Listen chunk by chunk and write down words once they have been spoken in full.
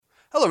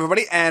Hello,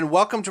 everybody, and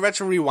welcome to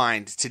Retro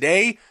Rewind.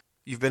 Today,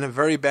 you've been a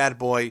very bad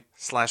boy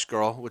 /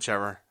 girl,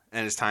 whichever,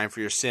 and it's time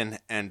for your sin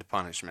and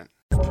punishment.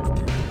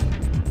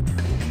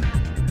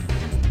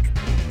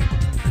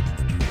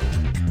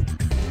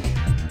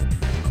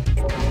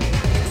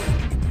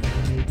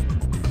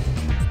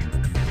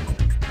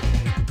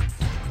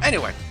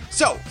 Anyway,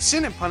 so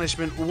Sin and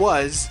Punishment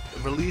was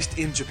released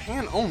in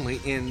Japan only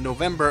in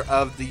November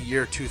of the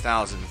year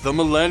 2000, the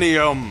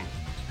millennium.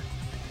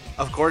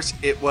 Of course,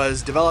 it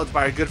was developed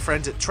by our good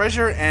friends at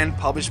Treasure and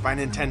published by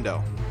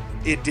Nintendo.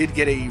 It did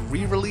get a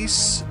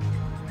re-release,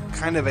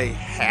 kind of a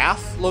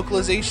half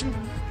localization,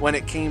 when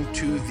it came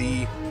to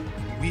the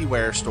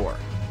WiiWare store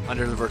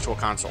under the Virtual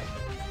Console,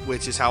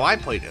 which is how I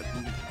played it.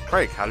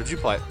 Craig, how did you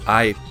play it?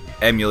 I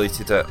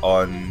emulated it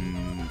for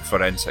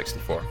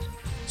N64.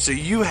 So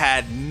you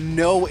had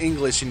no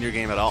English in your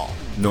game at all?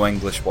 No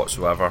English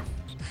whatsoever.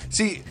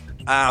 See,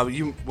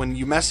 when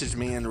you messaged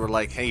me and were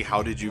like, hey,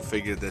 how did you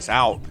figure this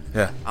out?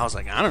 Yeah. I was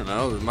like, I don't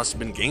know, it must have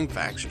been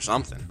GameFAQs or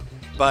something.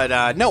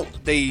 But no,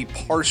 they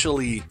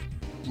partially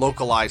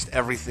localized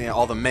everything,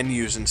 all the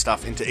menus and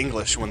stuff into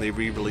English when they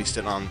re-released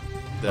it on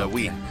the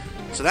Wii.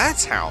 So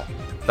that's how.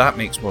 That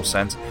makes more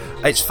sense.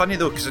 It's funny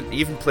though, because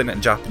even playing it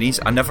in Japanese,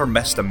 I never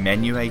missed a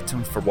menu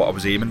item for what I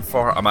was aiming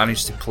for. I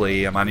managed to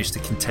play, I managed to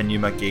continue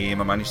my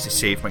game, I managed to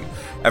save my...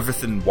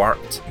 Everything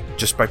worked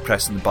just by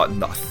pressing the button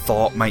that I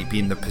thought might be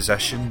in the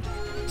position.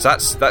 So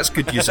that's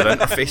good user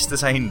interface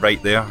design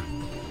right there.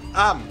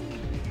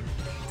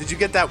 Did you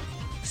get that...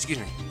 Excuse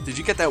me. Did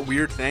you get that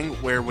weird thing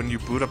where when you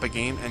boot up a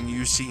game and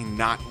you see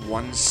not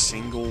one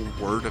single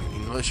word of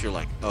English, you're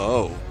like,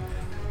 oh.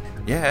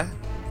 Yeah.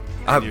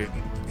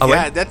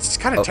 That's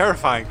kind of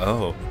terrifying.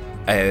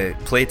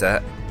 Played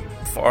it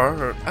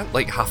for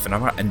like half an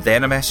hour, and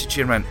then I messaged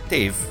you and went,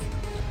 Dave,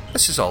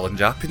 this is all in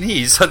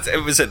Japanese.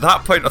 It was at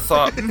that point I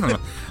thought,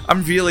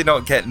 I'm really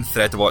not getting the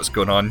thread of what's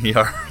going on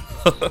here.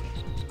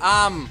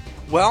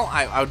 Well,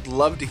 I would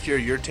love to hear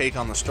your take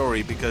on the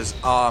story, because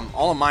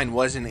all of mine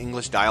was in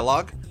English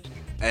dialogue,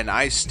 and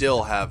I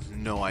still have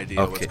no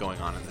idea what's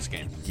going on in this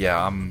game.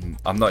 Yeah, I'm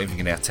not even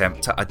going to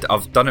attempt it.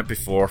 I've done it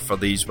before for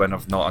these when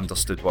I've not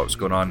understood what was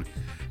going on.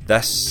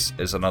 This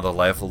is another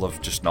level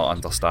of just not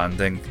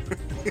understanding.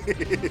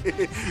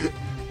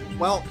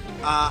 Well,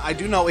 I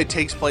do know it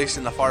takes place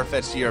in the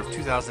far-fetched year of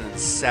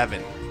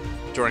 2007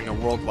 during a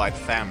worldwide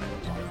famine.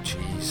 Oh,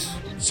 jeez.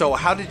 So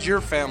how did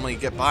your family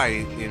get by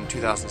in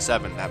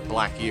 2007, that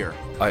black year?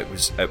 It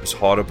was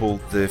horrible.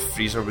 The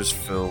freezer was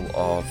full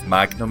of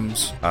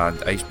Magnums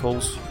and ice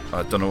poles.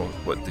 I don't know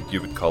what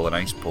you would call an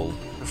ice pole.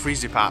 A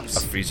Freezy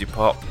Pops. A Freezy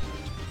Pop.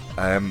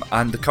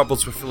 And the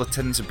cupboards were full of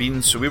tins of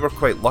beans, so we were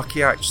quite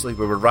lucky actually.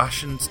 We were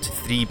rationed to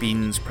 3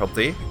 beans per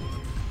day,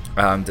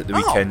 and at the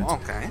weekend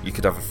you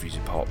could have a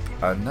Freezy Pop,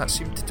 and that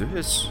seemed to do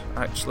us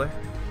actually.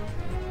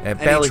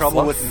 Any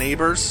trouble with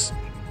neighbors,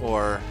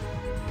 or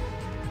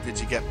did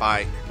you get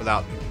by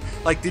without?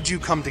 Like, did you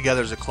come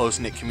together as a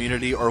close-knit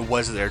community, or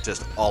was there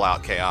just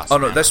all-out chaos? Oh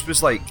no, this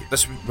was we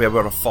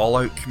were a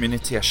Fallout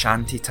community, a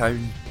shanty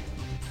town,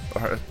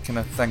 or kind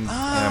of thing.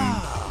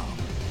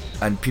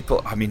 And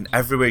people, I mean,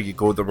 everywhere you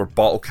go, there were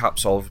bottle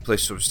caps all over the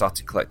place, so we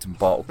started collecting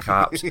bottle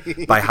caps.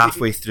 By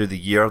halfway through the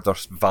year, their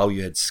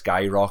value had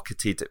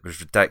skyrocketed. It was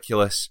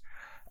ridiculous.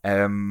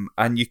 And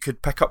you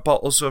could pick up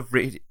bottles of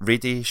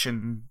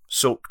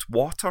radiation-soaked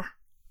water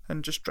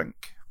and just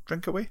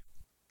drink away.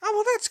 Oh,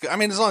 well, that's good. I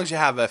mean, as long as you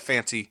have a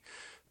fancy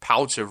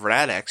pouch of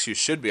Rad-X, you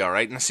should be all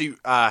right. And see,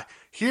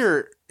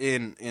 here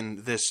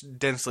in this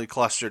densely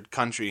clustered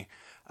country,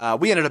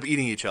 we ended up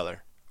eating each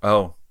other.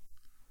 Oh.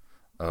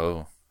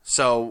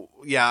 So,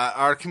 yeah,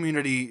 our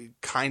community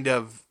kind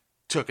of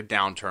took a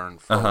downturn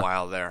for a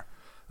while there.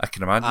 I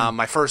can imagine.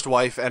 My first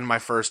wife and my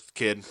first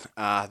kid,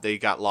 they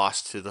got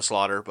lost to the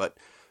slaughter, but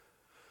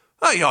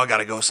you all got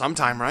to go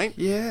sometime, right?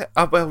 Yeah,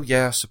 well,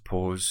 yeah, I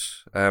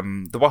suppose.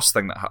 The worst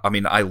thing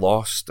I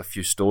lost a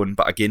few stone,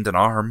 but I gained an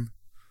arm.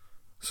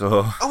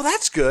 So. Oh,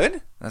 that's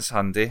good. That's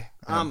handy.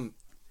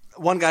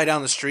 One guy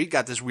down the street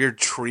got this weird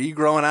tree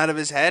growing out of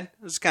his head.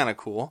 It was kind of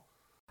cool.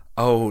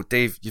 Oh,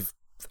 Dave,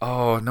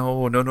 Oh,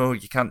 no,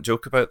 you can't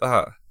joke about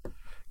that.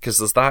 Because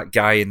there's that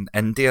guy in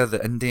India,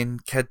 the Indian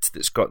kid,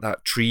 that's got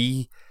that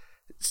tree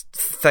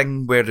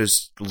thing where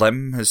his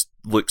limb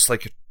looks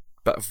like a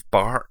bit of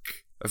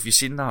bark. Have you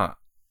seen that?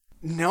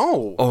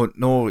 No. Oh,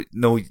 no,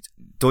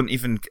 don't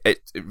even...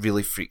 It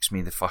really freaks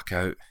me the fuck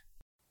out.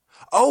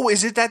 Oh,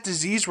 is it that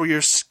disease where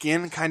your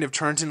skin kind of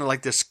turns into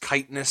like this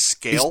chitinous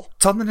scale? He's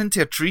turning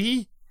into a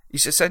tree.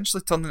 He's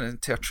essentially turning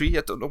into a tree.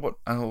 I don't know what...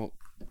 Oh,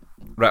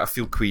 right, I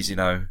feel queasy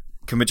now.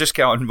 Can we just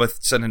get on with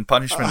Sin and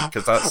Punishment?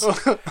 Because that's...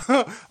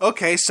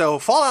 Okay, so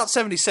Fallout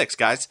 76,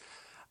 guys.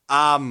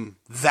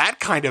 That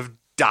kind of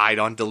died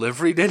on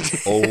delivery, didn't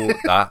it? Oh,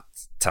 that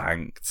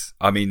tanked.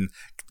 I mean,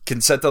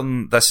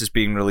 considering this is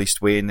being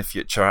released way in the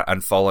future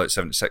and Fallout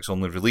 76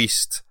 only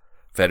released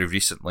very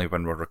recently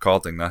when we're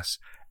recording this,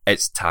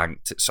 it's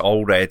tanked. It's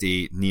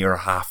already near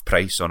half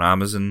price on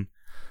Amazon.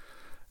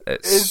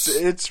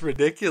 It's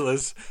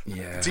ridiculous.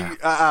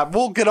 Yeah.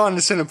 We'll get on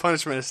to Sin and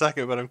Punishment in a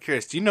second, but I'm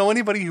curious. Do you know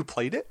anybody who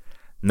played it?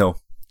 No.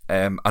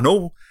 I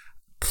know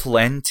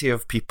plenty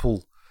of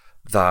people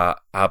that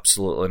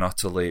absolutely and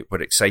utterly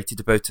were excited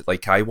about it,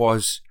 like I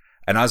was.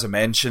 And as I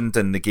mentioned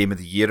in the Game of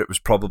the Year, it was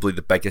probably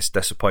the biggest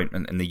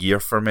disappointment in the year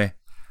for me.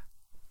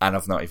 And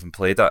I've not even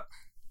played it.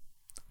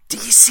 Do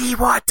you see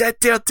what I did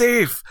there,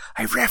 Dave?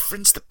 I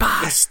referenced the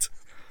past.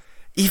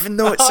 Even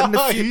though it's in the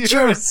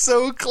future. You're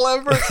so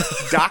clever.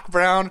 Doc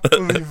Brown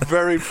will be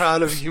very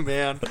proud of you,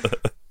 man.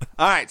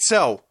 All right,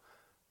 so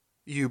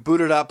you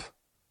booted up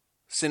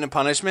Sin and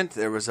Punishment.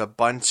 There was a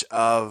bunch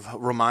of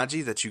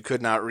Romaji that you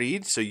could not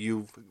read, so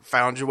you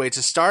found your way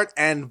to start,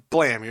 and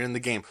blam, you're in the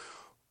game.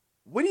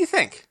 What do you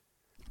think?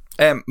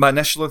 My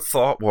initial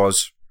thought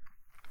was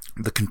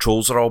the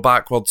controls are all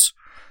backwards.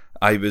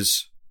 I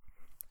was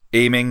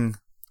aiming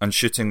and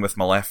shooting with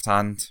my left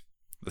hand,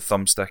 the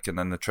thumbstick and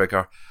then the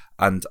trigger,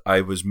 and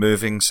I was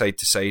moving side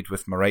to side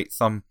with my right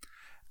thumb.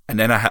 And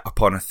then I hit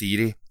upon a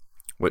theory,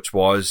 which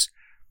was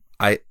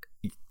I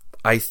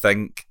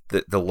think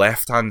that the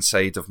left-hand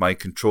side of my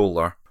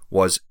controller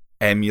was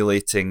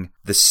emulating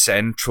the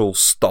central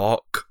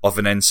stock of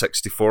an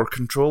N64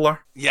 controller.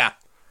 Yeah.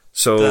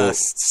 So the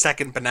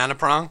second banana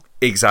prong?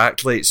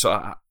 Exactly.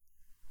 So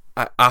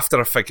after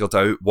I figured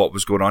out what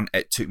was going on,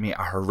 it took me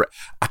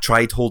I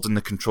tried holding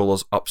the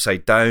controllers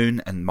upside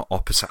down in my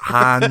opposite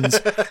hands.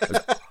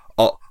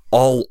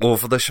 all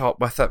over the shop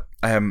with it.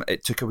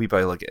 It took a wee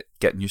while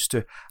getting used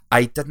to.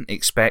 I didn't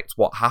expect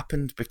what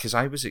happened because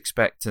I was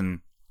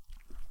expecting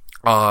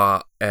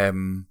side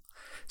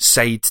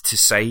to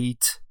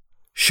side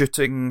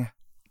shooting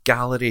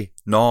gallery,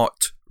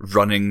 not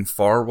running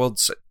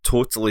forwards. It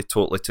totally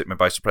took me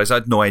by surprise. I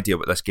had no idea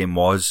what this game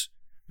was,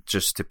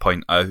 just to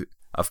point out.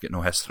 I've got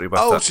no history with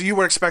it. Oh, so you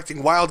were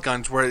expecting Wild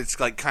Guns where it's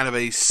like kind of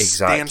a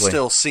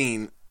standstill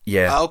scene.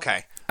 Yeah.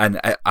 Okay.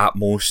 And at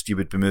most you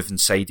would be moving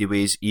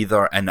sideways,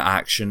 either in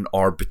action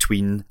or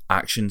between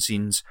action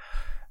scenes.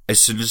 As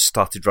soon as it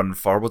started running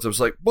forward, I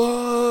was like,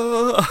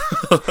 "Whoa!"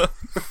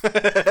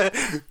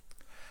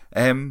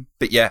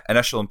 But yeah,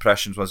 initial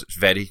impressions was it's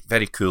very,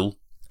 very cool.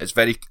 It's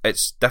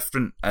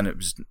different, and it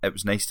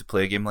was nice to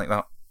play a game like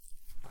that.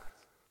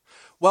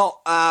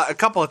 Well, a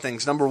couple of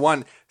things. Number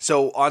one,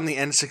 so on the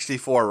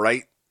N64,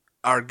 right,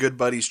 our good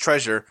buddies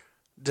Treasure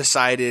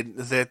decided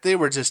that they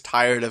were just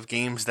tired of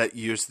games that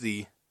use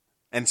the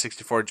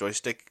N64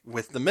 joystick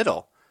with the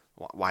middle.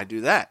 Why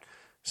do that?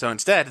 So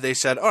instead, they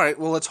said, all right,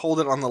 well, let's hold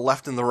it on the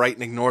left and the right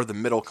and ignore the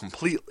middle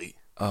completely.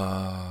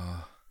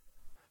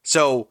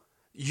 So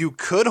you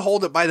could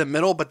hold it by the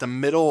middle, but the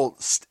middle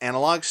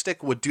analog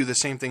stick would do the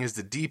same thing as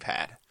the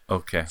D-pad.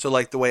 Okay. So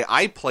like the way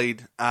I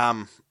played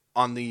on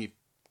the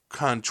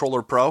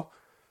Controller Pro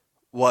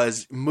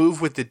was move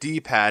with the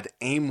D-pad,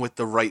 aim with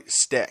the right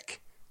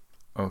stick.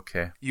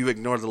 Okay. You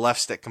ignore the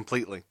left stick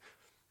completely.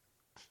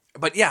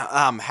 But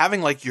yeah,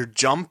 having like your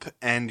jump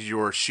and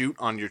your shoot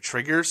on your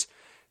triggers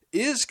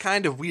is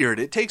kind of weird.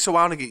 It takes a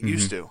while to get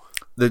used to.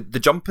 The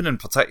jumping in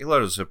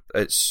particular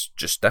it's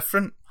just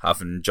different.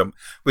 Having jump.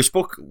 We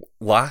spoke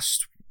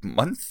last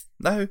month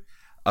now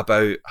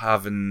about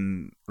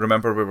having.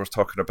 Remember we were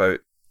talking about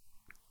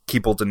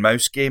keyboard and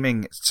mouse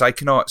gaming,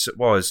 Psychonauts it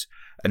was,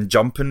 and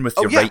jumping with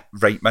your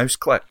right mouse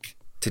click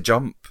to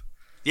jump.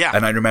 Yeah.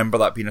 And I remember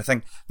that being a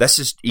thing. This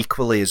is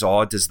equally as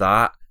odd as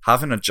that.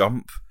 Having a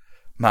jump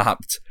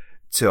mapped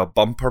to a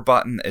bumper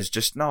button is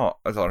just not,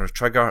 or a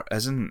trigger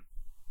isn't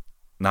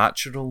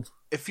natural.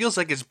 It feels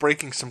like it's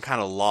breaking some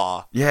kind of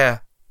law. Yeah.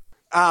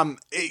 You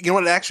know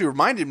what it actually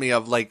reminded me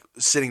of, like,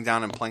 sitting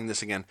down and playing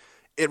this again?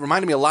 It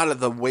reminded me a lot of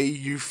the way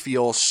you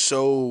feel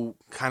so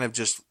kind of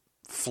just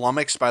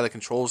flummoxed by the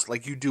controls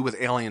like you do with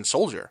Alien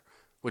Soldier,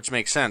 which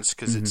makes sense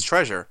because it's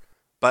Treasure.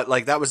 But,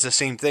 like, that was the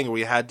same thing where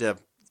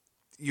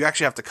you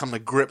actually have to come to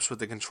grips with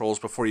the controls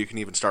before you can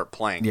even start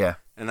playing. Yeah.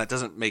 And that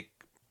doesn't make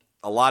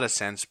a lot of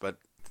sense, but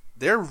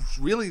they're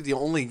really the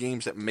only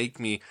games that make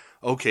me,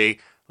 okay,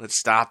 let's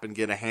stop and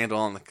get a handle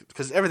on the...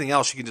 Because everything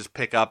else you can just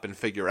pick up and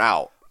figure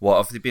out. What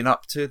have they been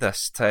up to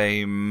this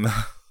time?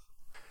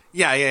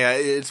 Yeah.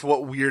 It's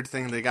what weird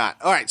thing they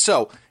got. All right,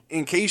 so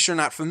in case you're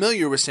not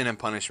familiar with Sin and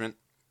Punishment,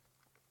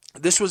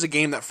 this was a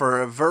game that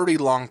for a very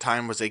long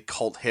time was a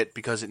cult hit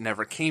because it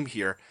never came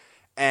here.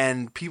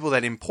 And people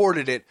that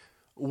imported it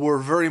were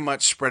very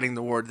much spreading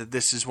the word that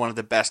this is one of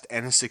the best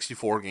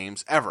N64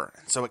 games ever.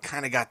 And so it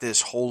kind of got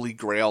this holy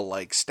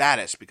grail-like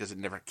status because it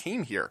never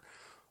came here,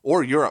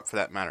 or Europe for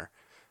that matter.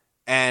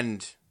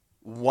 And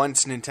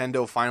once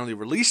Nintendo finally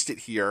released it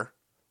here,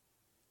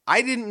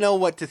 I didn't know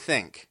what to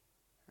think.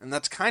 And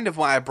that's kind of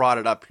why I brought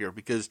it up here,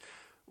 because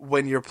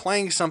when you're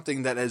playing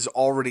something that is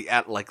already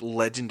at like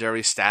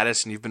legendary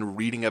status and you've been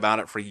reading about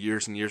it for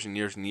years and years and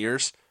years and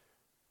years,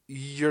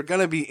 you're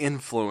going to be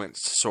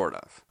influenced, sort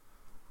of.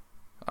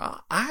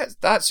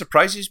 That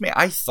surprises me.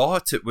 I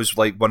thought it was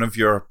like one of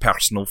your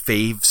personal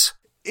faves.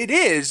 It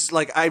is.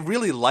 Like, I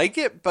really like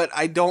it, but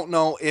I don't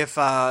know if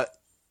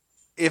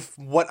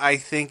what I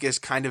think is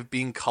kind of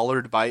being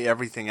colored by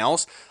everything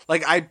else.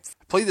 Like, I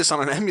played this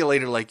on an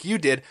emulator like you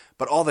did,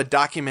 but all the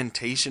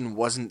documentation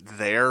wasn't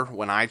there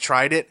when I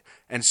tried it,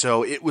 and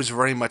so it was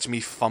very much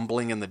me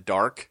fumbling in the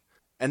dark.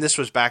 And this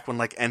was back when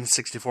like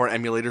N64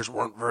 emulators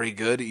weren't very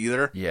good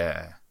either.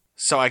 Yeah.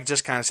 So I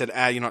just kind of said,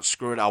 you know what,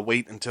 screw it. I'll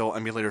wait until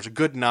emulators are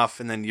good enough,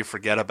 and then you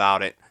forget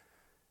about it.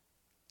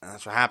 And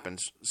that's what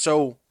happens.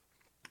 So,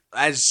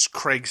 as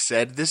Craig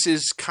said, this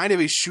is kind of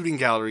a shooting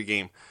gallery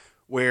game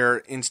where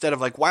instead of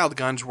like Wild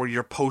Guns where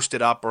you're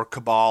posted up or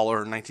Cabal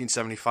or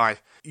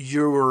 1975,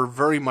 you're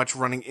very much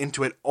running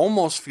into it.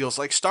 Almost feels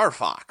like Star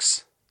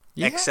Fox,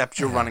 except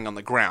you're running on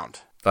the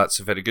ground. That's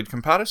a very good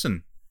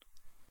comparison.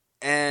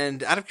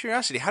 And out of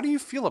curiosity, how do you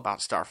feel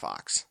about Star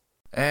Fox?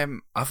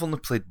 I've only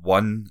played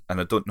one,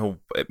 and I don't know.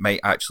 It might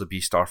actually be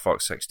Star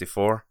Fox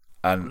 64,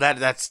 and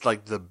that's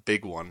like the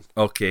big one.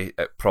 Okay,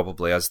 it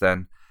probably is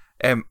then.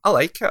 I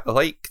like it. I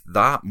like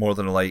that more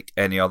than I like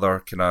any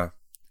other kind of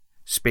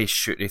space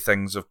shooty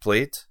things I've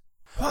played.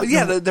 What?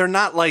 Yeah, they're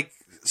not like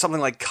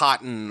something like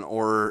Cotton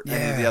or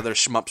any of the other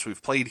shmups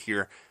we've played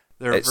here.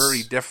 They're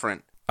very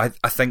different. I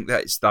think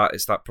that it's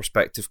that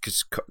perspective,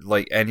 because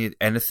like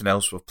anything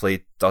else we've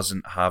played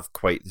doesn't have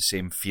quite the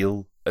same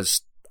feel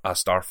as a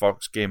Star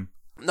Fox game.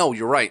 No,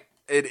 you're right.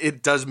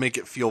 It does make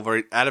it feel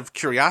very... Out of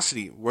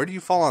curiosity, where do you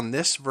fall on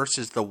this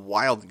versus the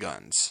Wild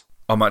Guns?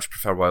 I much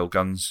prefer Wild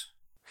Guns.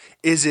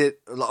 Is it...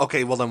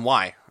 Okay, well then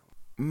why?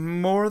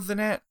 More than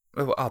it.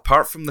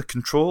 Apart from the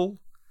control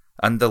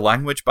and the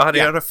language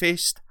barrier I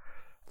faced,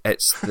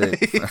 it's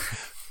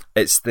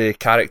the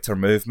character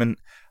movement.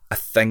 I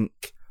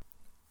think,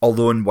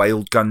 although in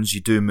Wild Guns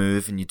you do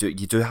move and you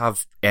do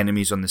have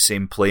enemies on the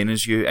same plane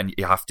as you and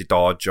you have to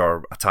dodge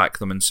or attack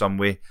them in some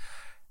way,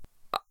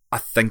 I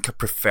think I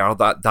prefer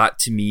that. That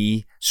to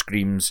me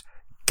screams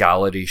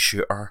gallery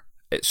shooter.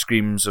 It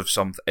screams of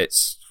something.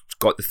 It's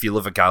got the feel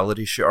of a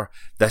gallery shooter.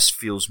 This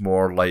feels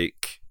more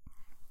like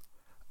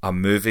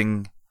I'm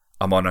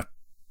on a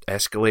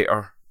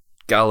escalator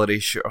gallery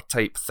shooter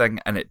type thing,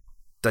 and it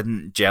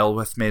didn't gel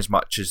with me as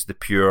much as the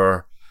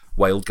pure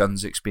Wild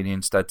Guns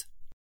experience did.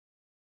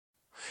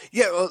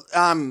 Yeah,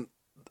 well,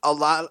 a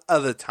lot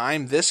of the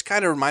time, this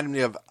kind of reminded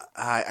me of,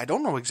 I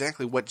don't know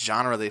exactly what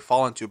genre they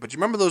fall into, but you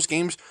remember those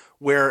games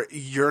where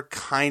you're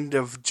kind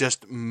of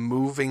just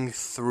moving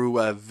through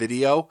a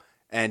video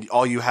and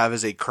all you have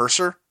is a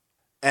cursor?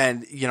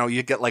 And, you know,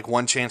 you get like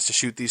one chance to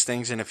shoot these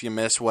things, and if you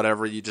miss,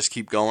 whatever, you just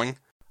keep going.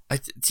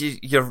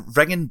 You're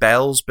ringing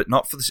bells, but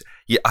not for this.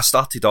 I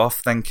started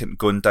off thinking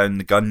going down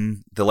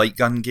the light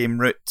gun game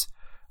route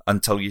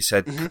until you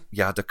said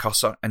you had a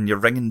cursor, and you're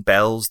ringing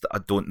bells that I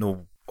don't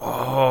know.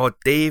 Oh,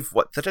 Dave,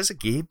 there is a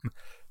game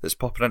that's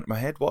popping into my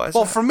head. What is it?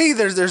 Well, for me,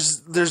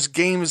 there's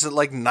games that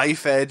like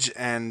Knife Edge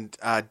and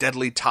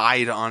Deadly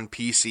Tide on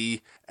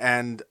PC,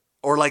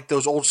 or like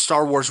those old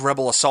Star Wars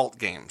Rebel Assault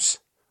games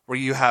where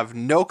you have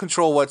no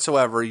control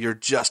whatsoever. You're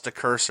just a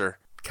cursor.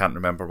 Can't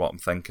remember what I'm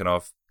thinking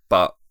of,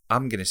 but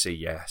I'm going to say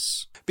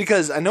yes.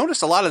 Because I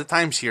noticed a lot of the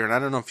times here, and I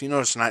don't know if you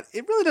noticed or not,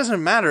 it really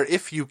doesn't matter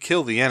if you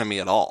kill the enemy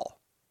at all.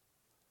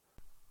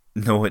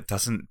 No, it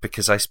doesn't,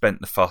 because I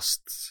spent the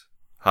first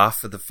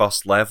half of the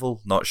first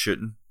level not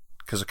shooting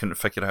because I couldn't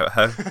figure out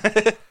how.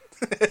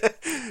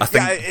 I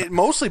think it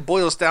mostly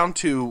boils down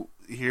to,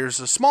 here's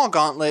a small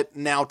gauntlet,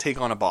 now take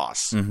on a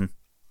boss. Mm-hmm.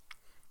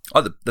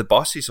 Oh, the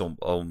bosses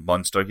will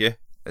monster you.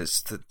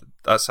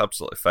 That's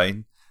absolutely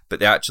fine.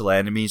 But the actual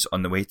enemies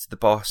on the way to the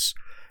boss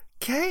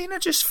kind of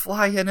just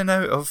fly in and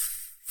out of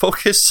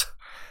focus.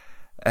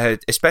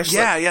 Especially,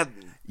 yeah.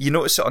 You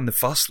notice it on the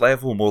first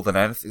level more than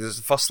anything. The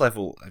first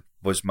level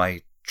was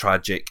my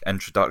tragic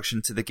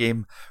introduction to the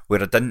game,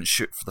 where I didn't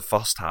shoot for the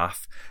first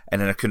half,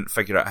 and then I couldn't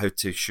figure out how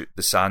to shoot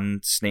the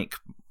sand snake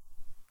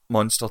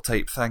monster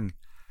type thing.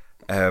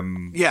 Or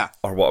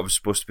what I was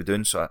supposed to be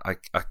doing, so I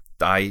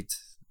died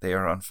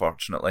there,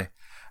 unfortunately.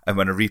 And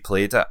when I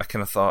replayed it, I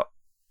kind of thought,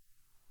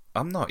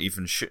 I'm not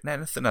even shooting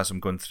anything as I'm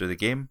going through the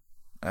game.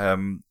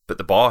 But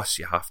the boss,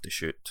 you have to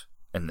shoot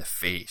in the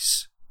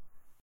face.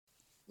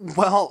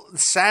 Well,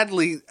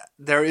 sadly,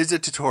 there is a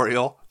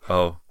tutorial.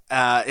 Oh.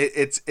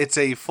 It's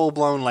a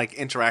full-blown like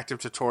interactive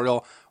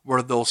tutorial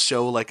where they'll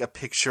show like a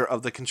picture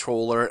of the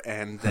controller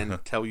and then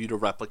tell you to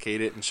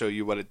replicate it and show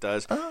you what it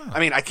does. Oh.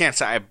 I mean, I can't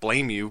say I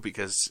blame you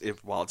because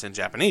it's in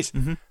Japanese.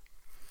 Mm-hmm.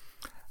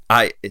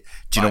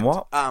 Do you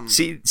know what?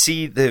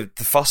 See the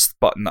first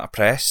button that I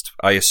pressed,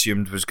 I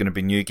assumed was going to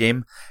be new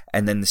game,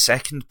 and then the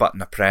second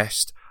button I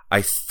pressed,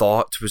 I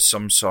thought was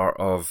some sort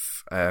of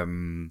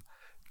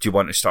do you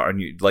want to start a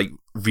new, like,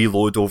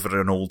 reload over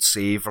an old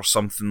save or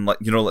something, like,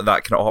 you know, like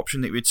that kind of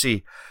option that you would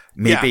see.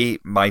 Maybe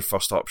my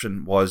first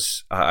option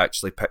was I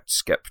actually picked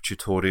skip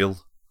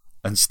tutorial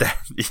instead,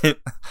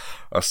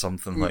 or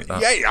something like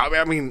that. Yeah,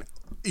 I mean,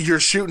 you're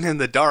shooting in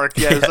the dark.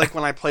 Yeah, it's like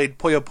when I played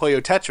Puyo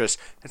Puyo Tetris.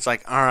 It's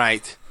like, all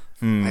right,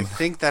 I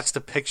think that's the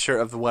picture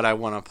of what I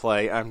want to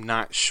play. I'm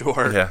not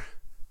sure. Yeah.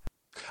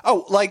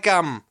 Oh, like,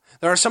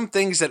 there are some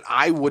things that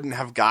I wouldn't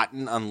have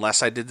gotten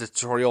unless I did the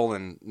tutorial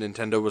and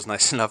Nintendo was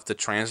nice enough to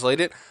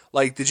translate it.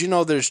 Like, did you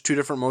know there's two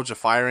different modes of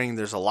firing?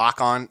 There's a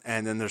lock-on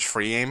and then there's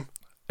free aim.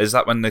 Is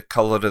that when the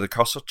colour of the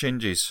cursor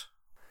changes?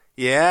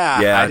 Yeah,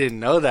 I didn't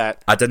know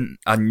that.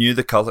 I knew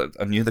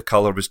the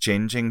colour was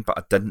changing, but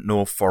I didn't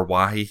know for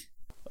why.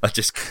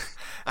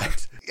 God.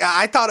 Yeah,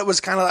 I thought it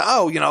was kind of like,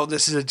 oh,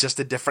 this is just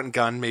a different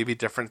gun, maybe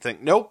different thing.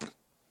 Nope.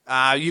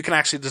 You can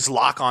actually just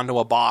lock onto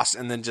a boss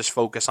and then just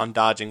focus on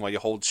dodging while you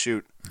hold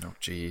shoot. Oh,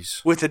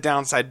 jeez. With the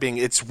downside being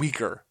it's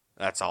weaker.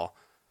 That's all.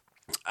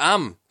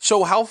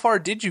 So how far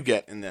did you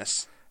get in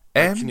this?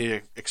 Can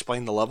you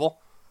explain the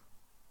level?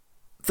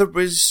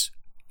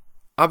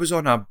 I was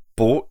on a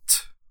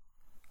boat.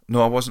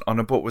 No, I wasn't on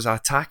a boat. Was I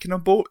attacking a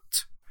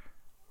boat?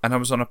 And I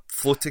was on a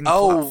floating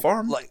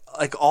platform.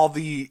 Like all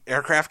the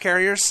aircraft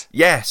carriers?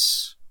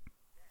 Yes.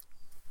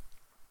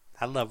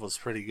 That level's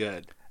pretty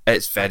good.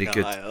 It's very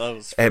good. That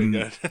was pretty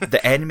good.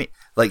 the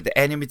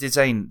enemy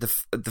design,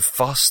 the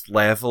first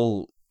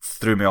level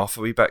threw me off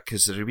a wee bit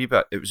because it was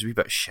a wee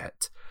bit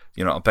shit.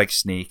 A big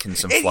snake and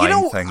some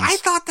flying things. I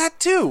thought that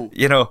too.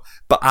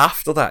 But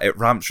after that, it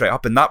ramps right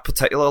up. And that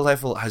particular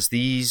level has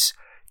these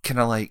kind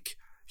of like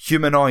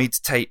humanoid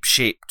type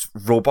shaped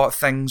robot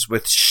things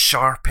with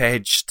sharp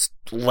edged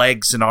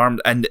legs and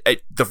arms, and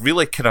they're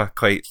really kind of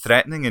quite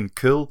threatening and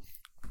cool.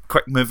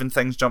 Quick moving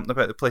things jumping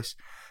about the place.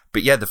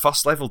 But yeah, the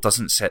first level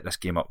doesn't set this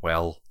game up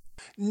well.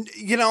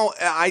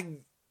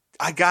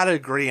 I gotta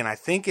agree, and I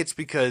think it's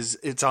because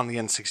it's on the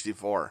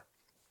N64.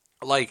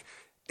 Like,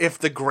 if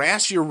the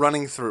grass you're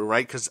running through,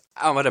 right? Because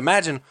I would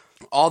imagine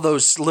all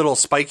those little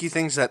spiky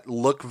things that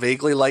look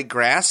vaguely like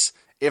grass,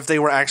 if they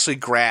were actually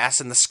grass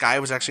and the sky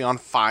was actually on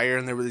fire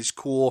and there were these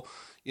cool,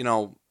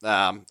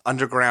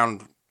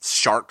 underground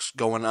sharks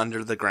going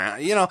under the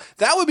ground,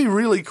 that would be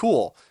really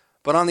cool.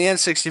 But on the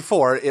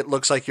N64, it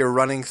looks like you're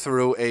running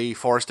through a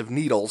forest of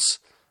needles.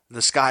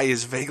 The sky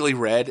is vaguely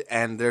red,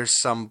 and there's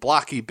some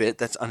blocky bit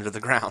that's under the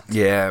ground.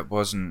 Yeah, it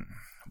wasn't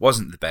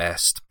the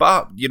best.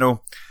 But,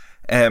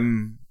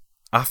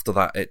 after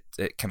that,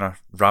 it kind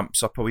of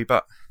ramps up a wee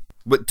bit.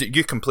 But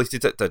you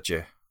completed it, did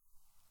you?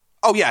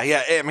 Oh,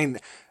 yeah. I mean,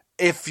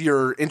 if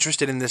you're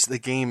interested in this, the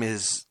game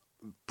is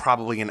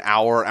probably an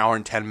hour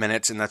and 10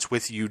 minutes, and that's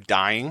with you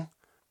dying.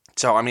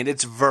 So, I mean,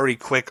 it's very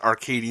quick,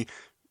 arcadey,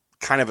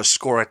 kind of a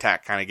score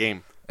attack kind of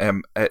game.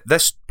 At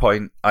this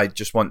point, I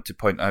just want to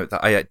point out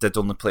that I did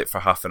only play it for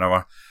half an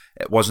hour.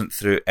 It wasn't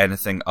through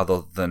anything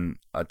other than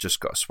I just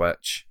got a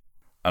Switch.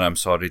 And I'm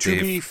sorry, Dave.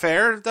 To be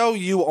fair, though,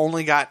 you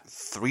only got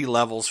 3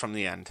 levels from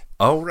the end.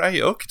 Oh,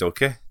 right.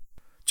 Okay.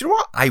 Do you know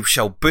what? I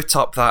shall boot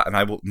up that and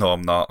I will... No,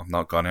 I'm not. I'm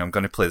not going to. I'm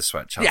going to play the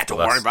Switch after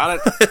don't worry about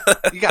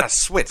it. You got a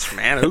Switch,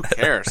 man. Who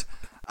cares?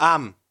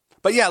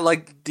 But yeah,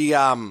 like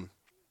the...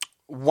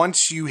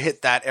 Once you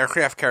hit that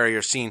aircraft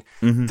carrier scene,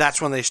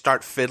 that's when they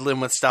start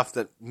fiddling with stuff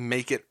that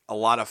make it a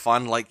lot of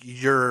fun. Like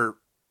your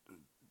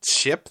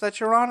ship that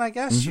you're on, I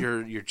guess,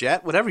 your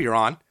jet, whatever you're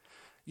on,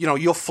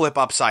 you'll flip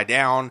upside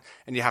down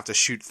and you have to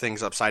shoot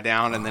things upside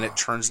down and then it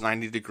turns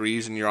 90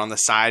 degrees and you're on the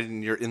side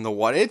and you're in the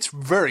water. It's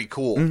very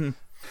cool.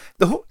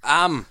 The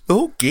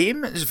whole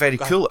game is very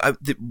cool.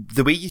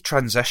 The way you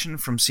transition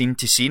from scene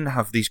to scene,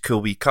 have these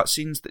cool wee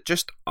cutscenes that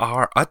just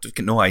are... I've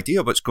got no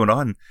idea what's going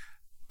on,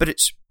 but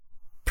it's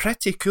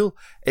pretty cool.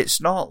 It's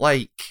not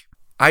like...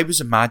 I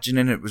was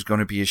imagining it was going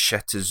to be as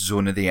shit as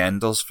Zone of the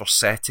Enders for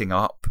setting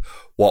up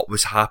what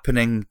was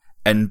happening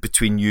in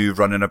between you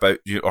running about,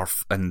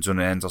 and Zone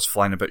of the Enders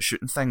flying about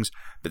shooting things.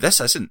 But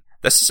this isn't.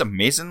 This is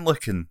amazing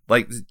looking.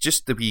 Like,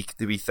 just the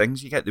wee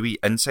things you get, the wee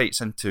insights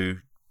into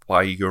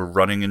why you're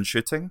running and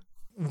shooting.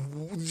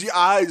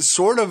 I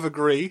sort of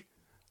agree.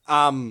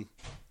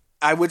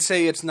 I would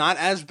say it's not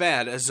as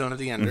bad as Zone of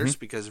the Enders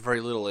because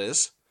very little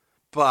is.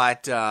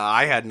 But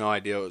I had no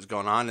idea what was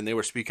going on, and they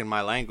were speaking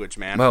my language,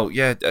 man. Well,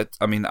 yeah,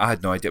 I mean, I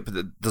had no idea,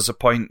 but there's a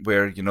point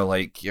where,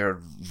 like, you're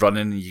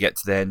running and you get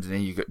to the end and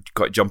then you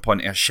got to jump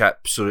onto a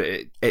ship, so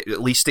it at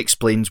least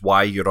explains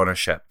why you're on a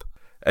ship.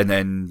 And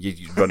then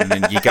you run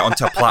and you get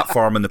onto a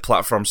platform and the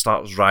platform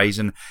starts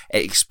rising.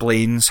 It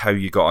explains how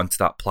you got onto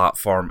that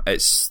platform.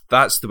 That's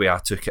the way I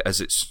took it,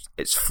 as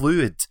it's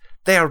fluid.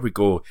 There we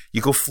go.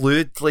 You go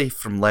fluidly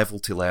from level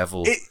to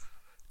level.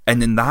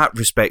 And in that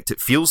respect,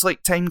 it feels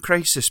like Time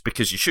Crisis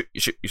because you shoot,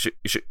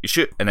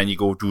 and then you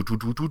go do,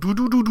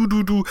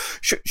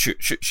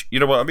 shoot. You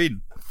know what I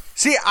mean?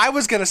 See, I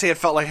was going to say it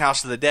felt like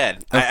House of the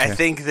Dead. Okay. I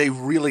think they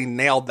really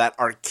nailed that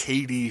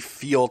arcadey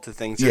feel to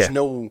things. There's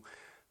no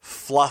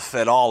fluff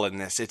at all in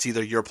this. It's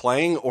either you're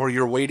playing or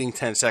you're waiting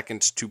 10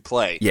 seconds to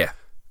play. Yeah.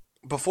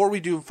 Before we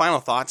do final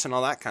thoughts and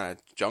all that kind of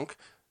junk,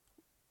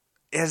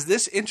 has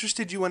this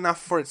interested you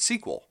enough for its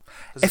sequel?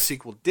 Because the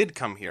sequel did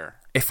come here.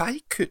 If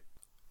I could...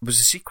 Was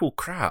the sequel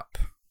crap?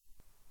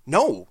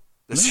 No.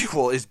 The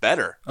sequel is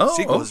better. The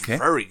sequel is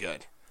very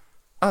good.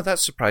 Oh,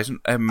 that's surprising.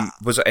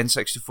 Was it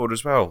N64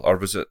 as well, or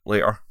was it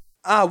later?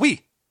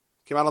 Wii.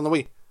 Came out on the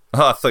Wii.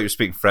 Oh, I thought you were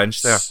speaking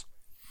French there.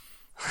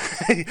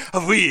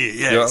 Wii,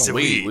 yeah, it's a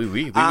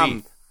Wii.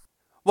 Wii.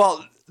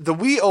 Well, the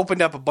Wii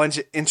opened up a bunch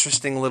of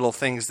interesting little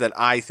things that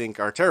I think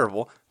are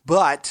terrible,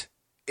 but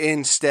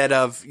instead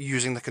of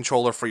using the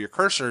controller for your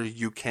cursor,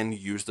 you can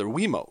use the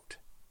Wiimote.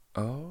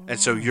 Oh. And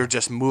so you're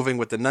just moving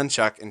with the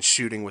nunchuck and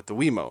shooting with the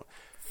Wiimote.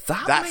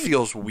 That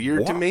feels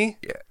weird to me.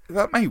 Yeah,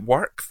 that might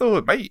work, though.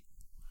 It might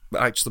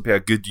actually be a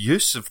good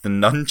use of the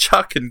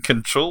nunchuck and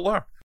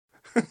controller.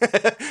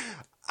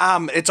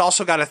 It's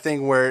also got a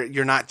thing where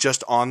you're not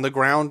just on the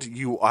ground.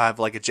 You have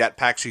like a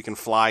jetpack so you can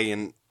fly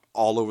in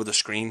all over the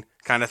screen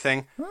kind of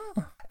thing.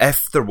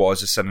 If there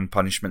was a Sin and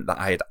Punishment that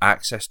I had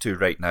access to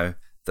right now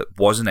that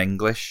wasn't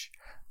English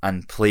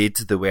and played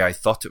the way I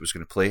thought it was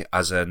going to play,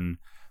 as in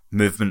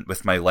movement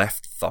with my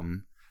left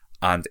thumb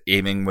and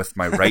aiming with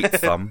my right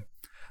thumb,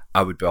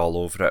 I would be all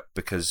over it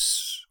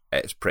because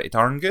it's pretty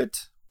darn good.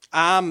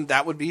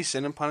 That would be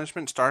Sin and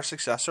Punishment Star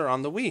Successor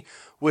on the Wii,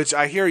 which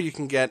I hear you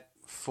can get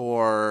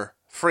for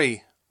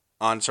free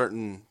on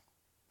certain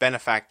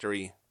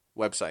benefactory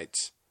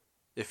websites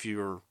if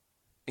you're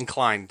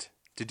inclined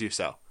to do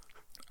so.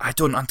 I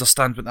don't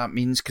understand what that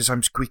means because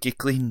I'm squeaky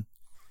clean.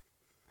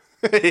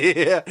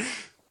 Yeah.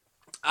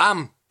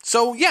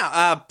 So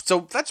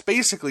that's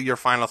basically your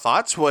final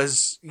thoughts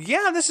was,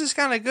 yeah, this is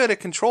kind of good.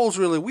 It controls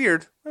really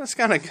weird. That's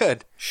kind of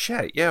good.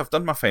 Shit, yeah, I've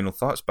done my final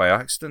thoughts by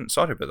accident.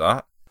 Sorry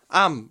about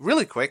that.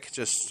 Really quick,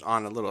 just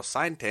on a little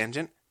side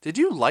tangent. Did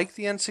you like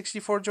the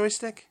N64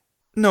 joystick?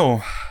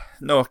 No,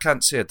 I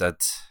can't say I did.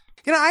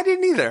 You know, I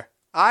didn't either.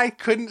 I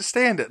couldn't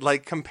stand it.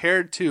 Like,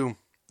 compared to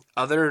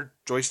other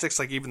joysticks,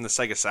 like even the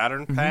Sega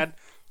Saturn pad,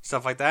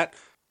 stuff like that,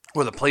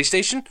 or the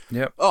PlayStation.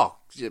 Yep. Oh,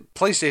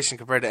 PlayStation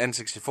compared to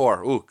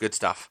N64. Ooh, good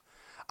stuff.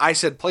 I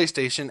said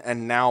PlayStation,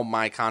 and now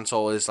my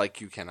console is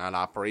like, you cannot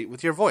operate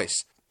with your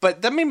voice.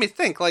 But that made me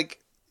think, like,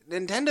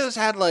 Nintendo's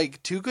had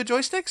like 2 good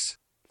joysticks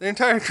their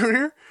entire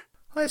career.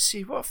 Let's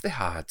see, what have they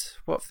had?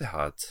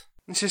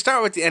 And so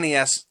start with the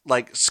NES,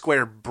 like,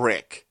 square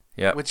brick.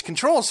 Yeah. Which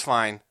controls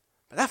fine,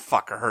 but that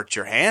fucker hurts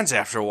your hands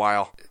after a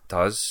while. It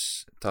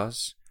does.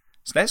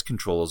 SNES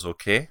controller's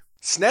okay.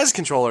 SNES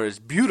controller is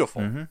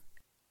beautiful. Mm-hmm.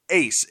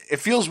 Ace. It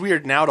feels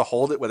weird now to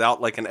hold it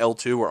without like an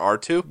L2 or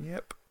R2.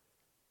 Yep.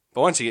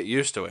 But once you get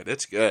used to it,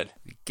 it's good.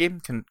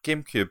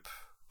 GameCube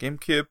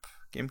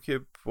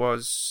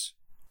was...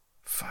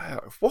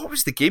 What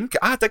was the GameCube?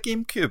 I had a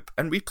GameCube,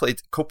 and we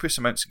played copious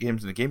amounts of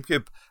games in the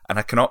GameCube, and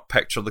I cannot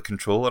picture the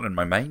controller in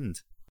my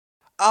mind.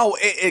 Oh,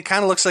 it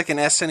kind of looks like an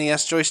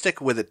SNES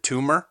joystick with a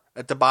tumor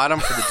at the bottom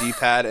for the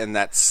D-pad and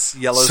that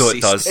yellow so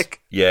C-stick.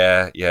 It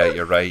does. Yeah,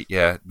 you're right.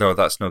 Yeah, no,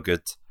 that's no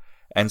good.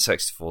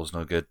 N64 is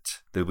no good.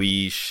 The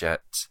Wii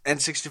shit.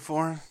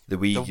 N64? The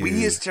Wii U. The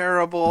Wii is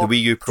terrible. The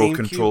Wii U Pro GameCube.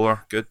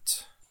 Controller, good.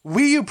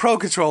 Wii U Pro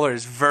Controller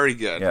is very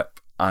good. Yep,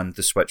 and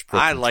the Switch Pro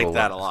I Controller. like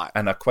that a lot.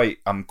 And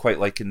I'm quite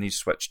liking these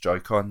Switch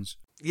Joy-Cons.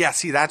 Yeah,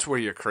 see, that's where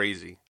you're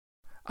crazy.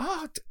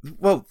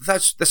 Well,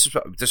 this is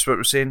what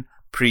we're saying.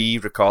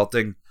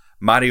 Pre-recording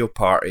Mario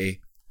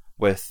Party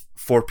with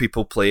 4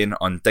 people playing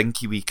on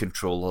dinky Wii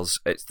controllers.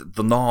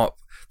 They're not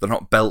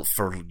built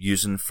for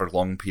using for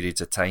long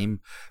periods of time,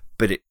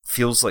 but it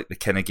feels like the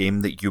kind of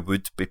game that you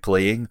would be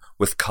playing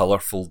with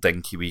colourful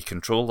dinky Wii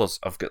controllers.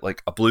 I've got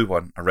like a blue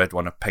one, a red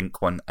one, a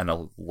pink one, and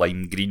a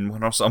lime green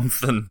one or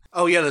something.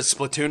 Oh yeah, the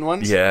Splatoon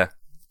ones? Yeah.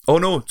 Oh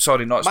no,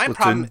 sorry, not My Splatoon.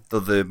 problem- They're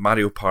the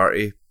Mario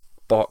Party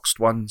boxed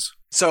ones.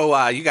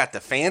 So you got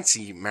the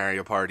fancy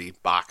Mario Party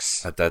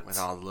box. I did. With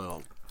all the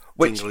little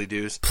Which,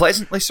 dingly-doos.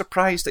 pleasantly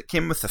surprised it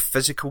came with a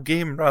physical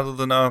game rather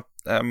than a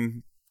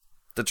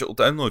digital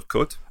download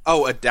code.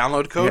 Oh, a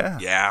download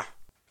code? Yeah.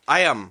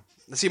 I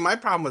see, my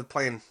problem with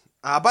playing...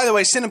 by the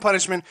way, Sin and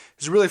Punishment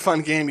is a really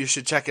fun game. You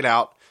should check it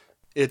out.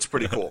 It's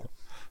pretty cool.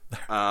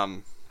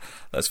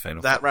 That's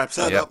final. That wraps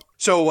it up.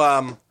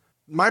 So,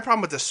 my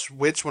problem with the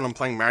Switch when I'm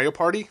playing Mario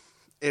Party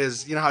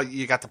is, you know how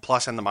you got the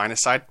plus and the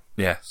minus side?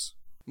 Yes.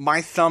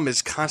 My thumb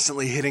is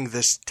constantly hitting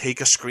this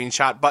take a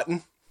screenshot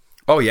button.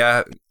 Oh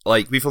yeah,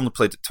 like we've only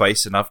played it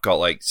twice and I've got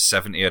like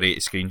 70 or 80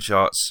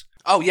 screenshots.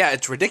 Oh yeah,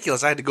 it's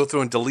ridiculous. I had to go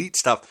through and delete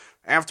stuff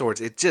afterwards.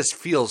 It just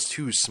feels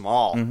too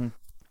small. Mm-hmm.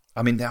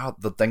 I mean,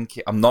 the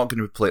dinky. I'm not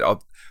going to play it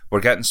up.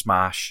 We're getting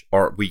Smash,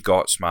 or we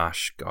got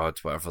Smash. God,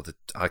 whatever.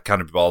 I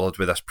can't be bothered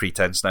with this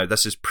pretense now.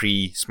 This is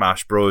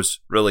pre-Smash Bros.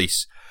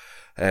 Release.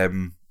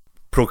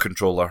 Pro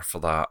controller for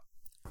that.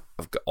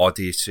 I've got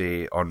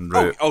Odyssey en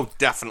route. Oh,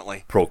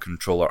 definitely. Pro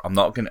controller. I'm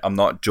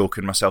not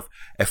joking myself.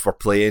 If we're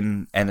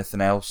playing anything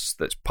else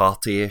that's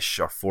party-ish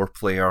or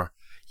 4-player,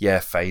 yeah,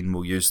 fine,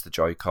 we'll use the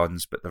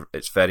Joy-Cons, but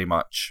it's very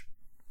much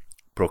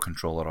pro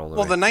controller all the way.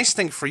 Well, the nice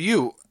thing for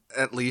you,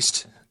 at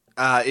least,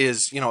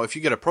 is, you know, if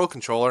you get a pro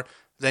controller,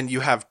 then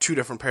you have 2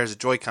 different pairs of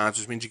Joy-Cons,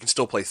 which means you can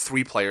still play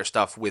 3-player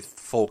stuff with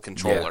full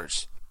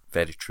controllers. Yeah,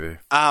 very true.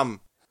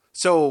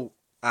 So,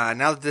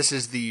 now that this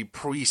is the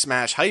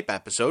pre-Smash hype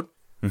episode,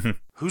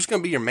 who's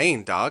going to be your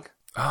main, dog?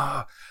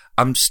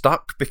 I'm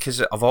stuck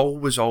because I've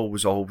always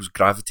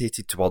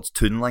gravitated towards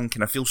Toon Link,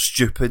 and I feel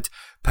stupid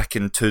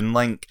picking Toon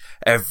Link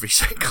every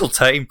single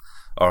time,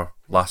 or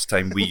last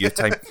time, Wii U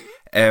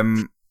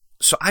time.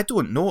 So I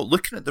don't know.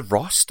 Looking at the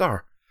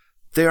roster,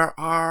 there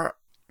are...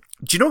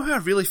 Do you know who I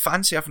really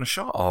fancy having a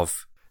shot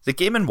of? The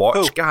Game &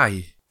 Watch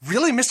guy.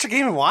 Really? Mr.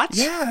 Game & Watch?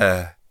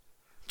 Yeah.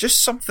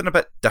 Just something a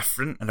bit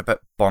different and a bit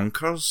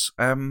bonkers.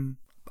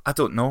 I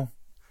don't know.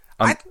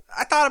 I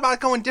thought about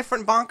going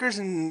different bonkers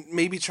and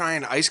maybe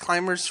trying Ice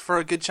Climbers for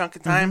a good chunk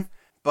of time.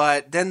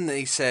 But then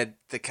they said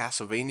the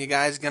Castlevania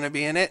guy is going to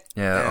be in it.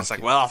 Yeah. And it's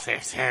like, well,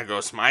 there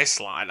goes my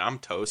slot. I'm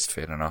toast.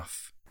 Fair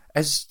enough.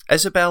 Is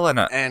Isabelle in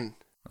it? And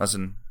As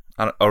in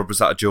Or was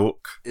that a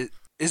joke?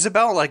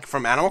 Isabelle, like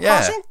from Animal Yeah,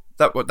 Crossing?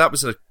 that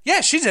was a...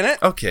 Yeah, she's in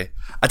it. Okay.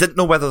 I didn't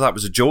know whether that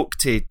was a joke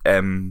to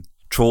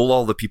troll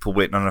all the people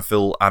waiting on a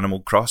full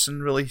Animal Crossing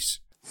release.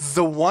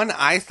 The one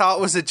I thought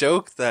was a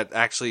joke that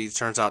actually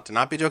turns out to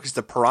not be a joke is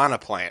the Piranha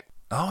Plant.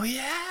 Oh,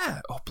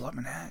 yeah. Oh,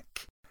 blimmin'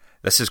 heck.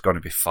 This is going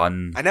to be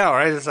fun. I know,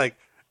 right? It's like,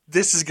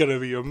 this is going to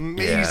be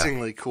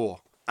amazingly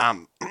cool.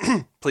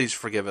 Please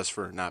forgive us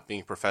for not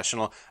being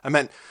professional. I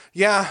meant,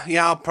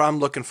 I'm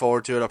looking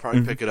forward to it. I'll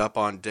probably pick it up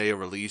on day of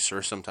release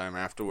or sometime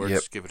afterwards.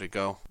 Yep. Give it a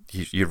go.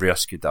 You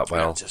rescued that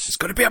well. It's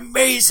going to be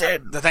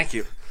amazing. Thank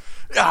you.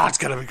 It's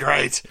going to be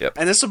great. Yep.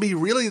 And this will be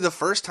really the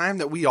first time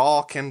that we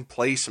all can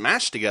play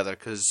Smash together,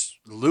 because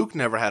Luke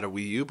never had a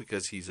Wii U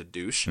because he's a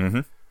douche.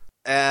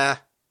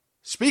 Mm-hmm.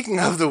 Speaking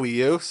of the Wii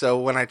U, so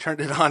when I turned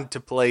it on to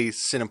play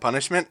Sin and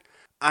Punishment,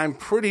 I'm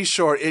pretty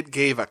sure it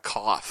gave a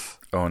cough.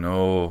 Oh,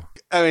 no.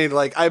 I mean,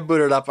 like, I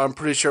booted up, I'm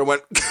pretty sure it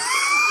went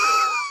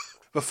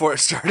before it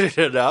started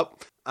it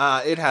up.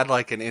 It had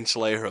like an inch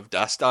layer of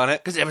dust on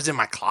it, because it was in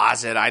my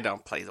closet. I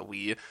don't play the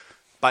Wii U.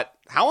 But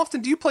how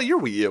often do you play your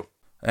Wii U?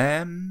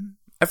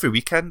 Every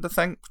weekend, I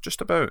think,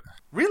 just about.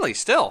 Really?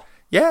 Still?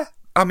 Yeah.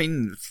 I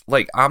mean,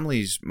 like,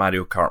 Amelie's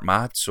Mario Kart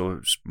mad, so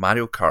it's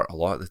Mario Kart a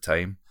lot of the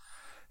time.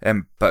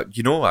 But,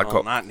 you know,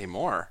 not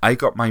anymore. I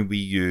got my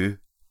Wii U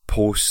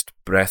post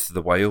Breath of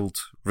the Wild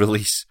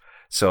release,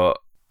 so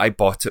I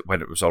bought it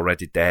when it was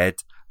already dead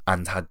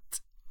and had,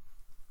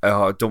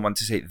 I don't want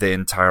to say the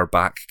entire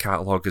back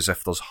catalogue as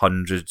if there's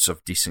hundreds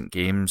of decent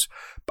games,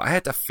 but I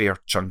had a fair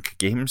chunk of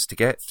games to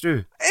get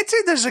through.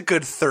 There's a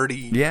good 30.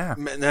 Yeah.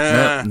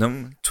 No,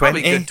 20.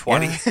 Probably good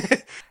 20.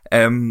 Yeah.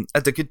 I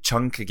had a good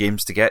chunk of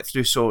games to get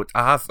through, so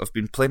I've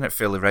been playing it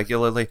fairly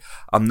regularly.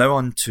 I'm now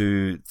on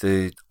to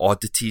the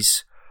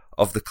oddities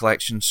of the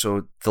collection,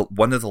 so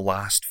one of the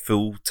last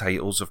full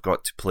titles I've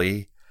got to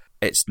play,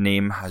 its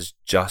name has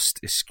just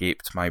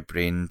escaped my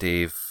brain,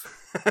 Dave.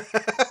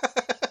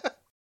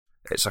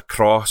 It's a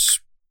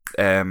cross...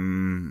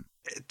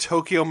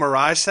 Tokyo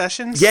Mirage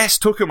Sessions? Yes,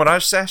 Tokyo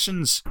Mirage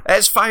Sessions.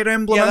 It's Fire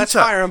Emblem, yeah, that's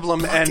Fire Emblem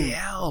Bloody and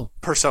hell.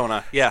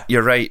 Persona, yeah.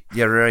 You're right.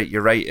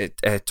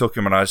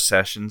 Tokyo Mirage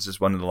Sessions is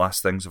one of the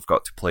last things I've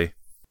got to play.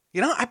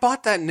 You know, I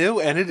bought that new,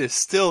 and it is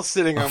still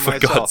sitting on my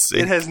shelf.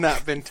 It has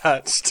not been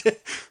touched.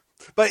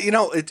 But, you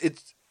know,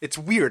 it's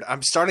weird.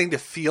 I'm starting to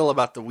feel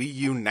about the Wii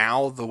U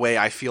now the way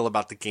I feel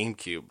about the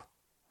GameCube.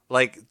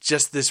 Like,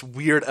 just this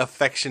weird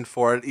affection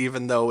for it,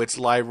 even though its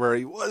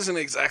library wasn't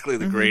exactly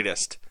the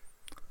greatest.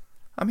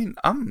 I mean,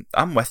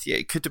 I'm with you.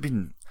 It could have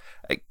been...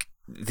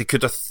 they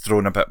could have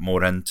thrown a bit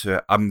more into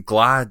it. I'm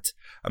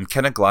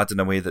kind of glad in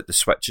a way that the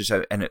Switch is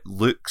out, and it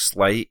looks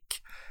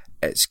like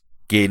it's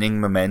gaining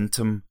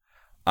momentum,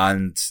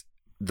 and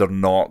they're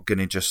not going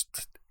to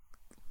just,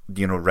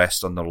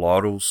 rest on their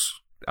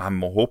laurels.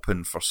 I'm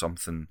hoping for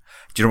something.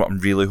 Do you know what I'm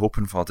really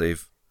hoping for,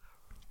 Dave?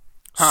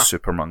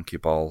 Super Monkey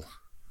Ball.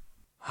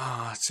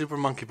 Super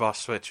Monkey Ball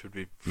Switch would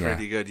be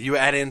pretty good. You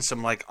add in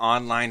some like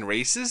online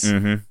races?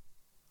 Mm-hmm.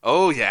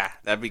 Oh yeah,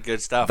 that'd be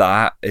good stuff.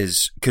 That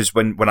is, because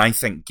when I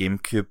think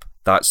GameCube,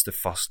 that's the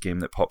first game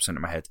that pops into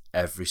my head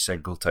every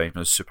single time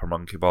is Super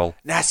Monkey Ball.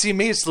 Now see,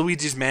 me, it's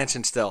Luigi's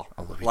Mansion still.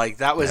 Like,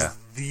 that was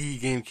the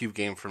GameCube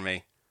game for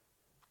me.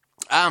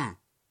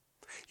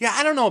 Yeah,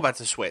 I don't know about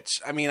the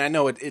Switch. I mean, I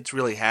know it's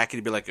really hacky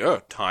to be like,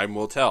 oh, time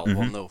will tell.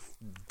 Mm-hmm. Well,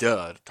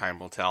 no, time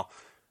will tell.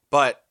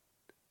 But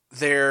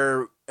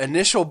their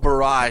initial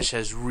barrage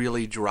has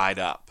really dried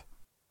up.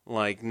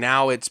 Like,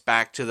 now it's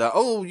back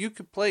to you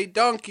could play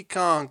Donkey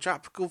Kong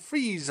Tropical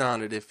Freeze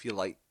on it if you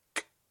like.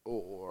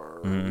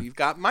 Or you've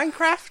got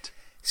Minecraft,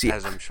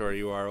 as I'm sure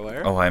you are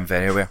aware. Oh, I'm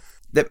very aware.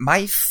 That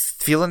my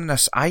feeling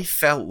this, I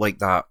felt like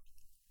that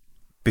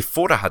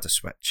before I had a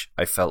Switch.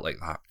 I felt like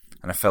that.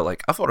 And I felt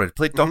like, I've already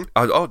played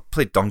I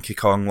played Donkey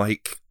Kong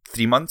like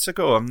 3 months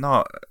ago. I'm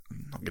not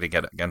going to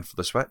get it again for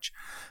the Switch.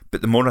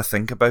 But the more I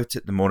think about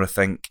it, the more I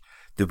think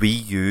the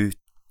Wii U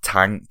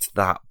tanked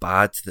that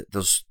bad that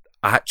there's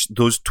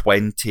those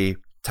 20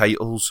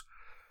 titles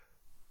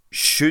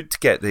should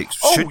get more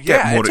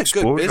it's exposure.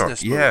 A good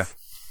business move. Yeah.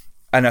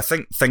 And I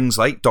think things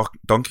like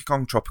Donkey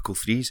Kong Tropical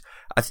Freeze,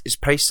 it's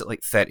priced at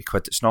like 30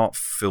 quid. It's not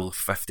full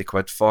 50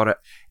 quid for it.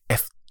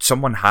 If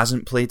someone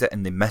hasn't played it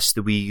and they missed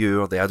the Wii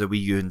U or they had a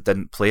Wii U and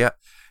didn't play it,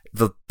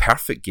 they're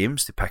perfect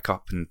games to pick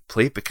up and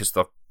play because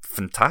they're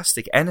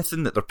fantastic.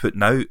 Anything that they're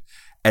putting out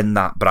in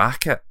that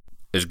bracket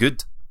is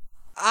good.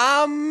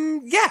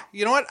 Yeah,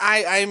 you know what?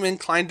 I'm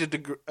inclined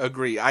to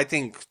agree. I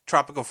think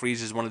Tropical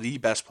Freeze is one of the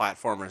best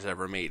platformers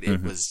ever made.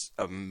 It was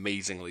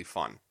amazingly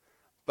fun.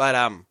 But,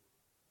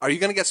 are you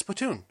going to get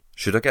Splatoon?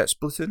 Should I get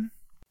Splatoon?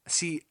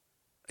 See,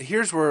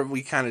 here's where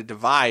we kind of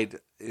divide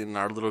in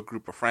our little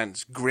group of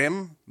friends.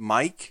 Grim,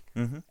 Mike,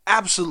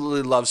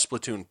 absolutely loves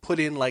Splatoon. Put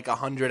in like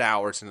 100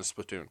 hours into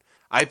Splatoon.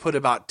 I put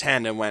about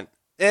 10 and went,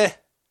 and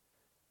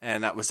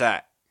that was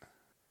that.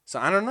 So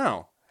I don't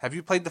know. Have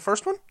you played the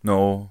first one?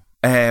 No.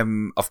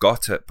 I've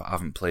got it, but I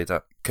haven't played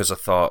it because I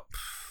thought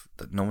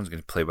that no one's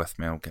going to play with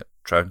me. I'll get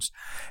trounced.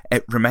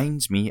 It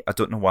reminds me, I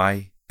don't know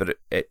why, but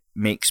it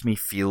makes me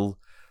feel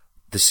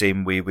the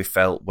same way we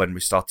felt when we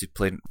started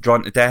playing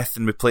Drawn to Death,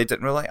 and we played it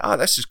and we're like,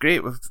 this is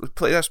great, we've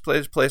played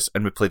this,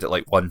 and we played it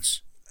like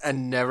once.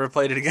 And never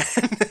played it again.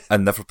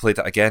 And never played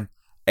it again.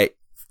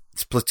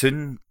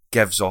 Splatoon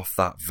gives off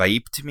that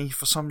vibe to me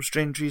for some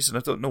strange reason. I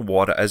don't know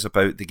what it is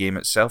about the game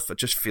itself. I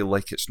just feel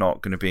like it's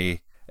not going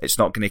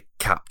to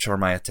capture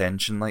my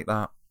attention like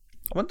that.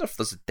 I wonder if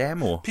there's a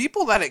demo.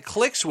 People that it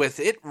clicks with,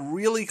 it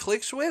really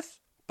clicks with,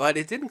 but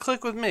it didn't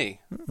click with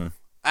me.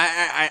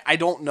 I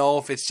don't know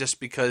if it's just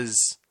because...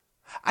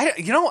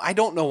 I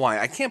don't know why.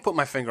 I can't put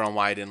my finger on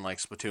why I didn't like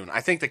Splatoon.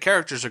 I think the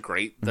characters are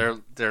great.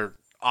 They're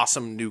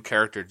awesome new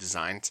character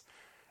designs.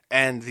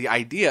 And the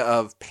idea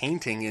of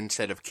painting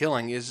instead of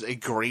killing is a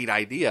great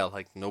idea.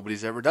 Like,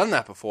 nobody's ever done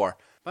that before.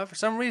 But for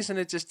some reason,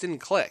 it just didn't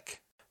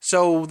click.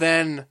 So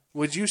then,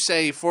 would you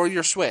say for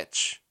your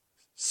Switch,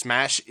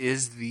 Smash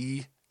is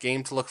the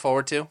game to look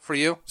forward to for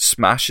you?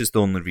 Smash is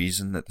the only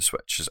reason that the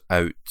Switch is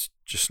out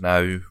just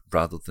now,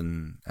 rather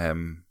than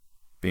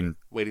being...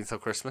 waiting till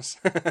Christmas?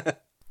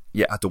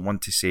 Yeah, I don't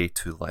want to say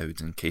too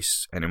loud in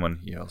case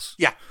anyone hears.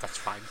 Yeah, that's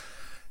fine.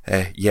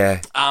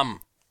 Yeah.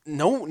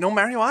 No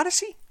Mario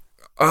Odyssey?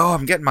 Oh,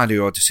 I'm getting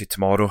Mario Odyssey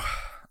tomorrow.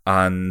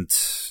 And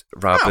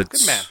Rabbids. Oh,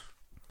 good man.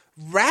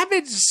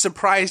 Rabbids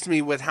surprised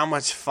me with how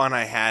much fun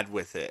I had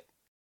with it.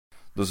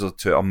 Those are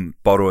two. I'm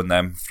borrowing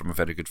them from a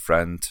very good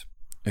friend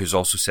who's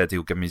also said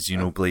he'll give me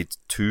Xenoblade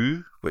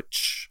 2,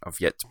 which I've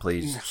yet to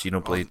play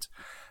Xenoblade.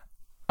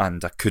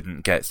 And I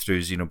couldn't get through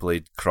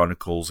Xenoblade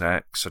Chronicles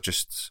X.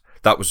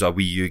 That was a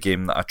Wii U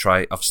game that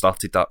I've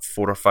started that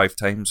 4 or 5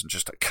 times and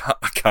just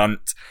I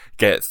can't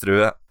get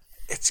through it.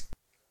 It's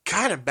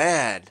kind of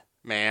bad,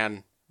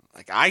 man.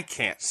 Like, I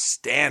can't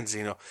stand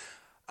Xeno.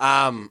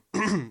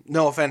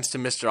 No offense to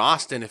Mr.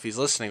 Austin if he's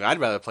listening, but I'd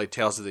rather play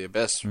Tales of the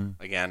Abyss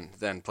again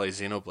than play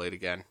Xenoblade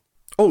again.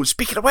 Oh,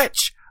 speaking of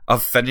which,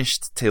 I've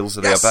finished Tales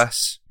of the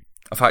Abyss.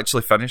 I've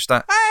actually finished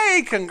that.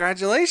 Hey,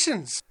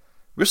 congratulations.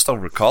 We're still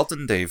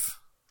recording, Dave.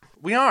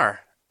 We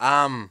are.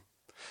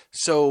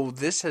 So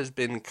this has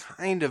been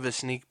kind of a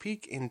sneak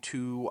peek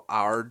into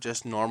our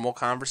just normal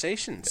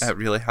conversations. It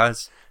really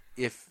has.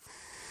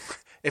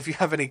 If you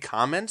have any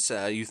comments,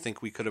 you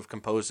think we could have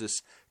composed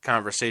this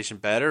conversation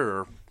better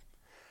or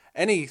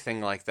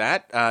anything like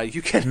that,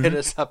 you can hit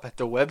us up at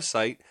the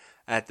website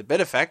at The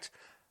Bit Effect.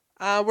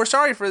 We're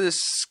sorry for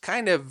this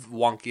kind of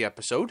wonky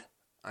episode,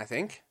 I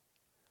think.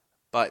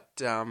 But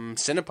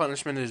Sin and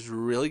Punishment is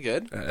really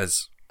good. It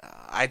is.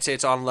 I'd say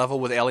it's on level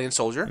with Alien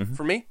Soldier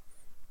for me.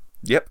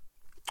 Yep.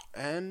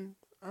 And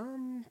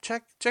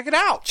check it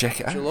out.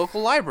 Check it out. Your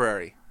local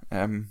library.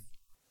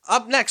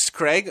 Up next,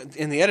 Craig,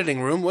 in the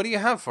editing room, what do you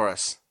have for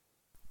us?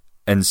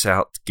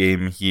 Insert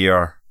game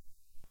here.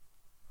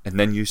 And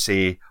then you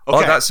say, okay.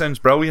 Oh, that sounds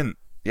brilliant.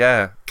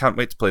 Yeah, can't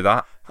wait to play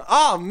that.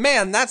 Oh,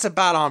 man, that's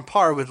about on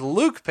par with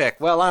Luke Pick.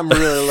 Well, I'm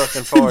really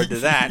looking forward to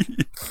that.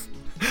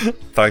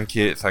 Thank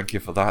you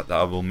for that.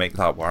 I will make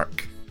that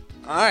work.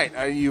 All right,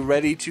 are you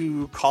ready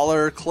to call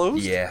her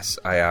closed? Yes,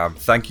 I am.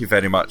 Thank you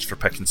very much for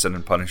picking Sin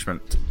and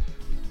Punishment.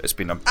 It's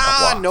been a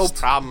blast. No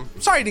problem.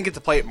 Sorry I didn't get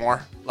to play it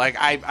more. Like,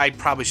 I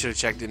probably should have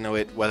checked into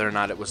it, whether or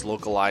not it was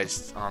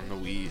localized on the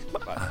Wii,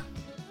 but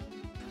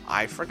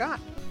I forgot.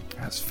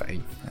 That's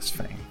fine.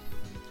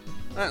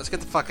 All right, let's get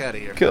the fuck out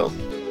of here. Cool.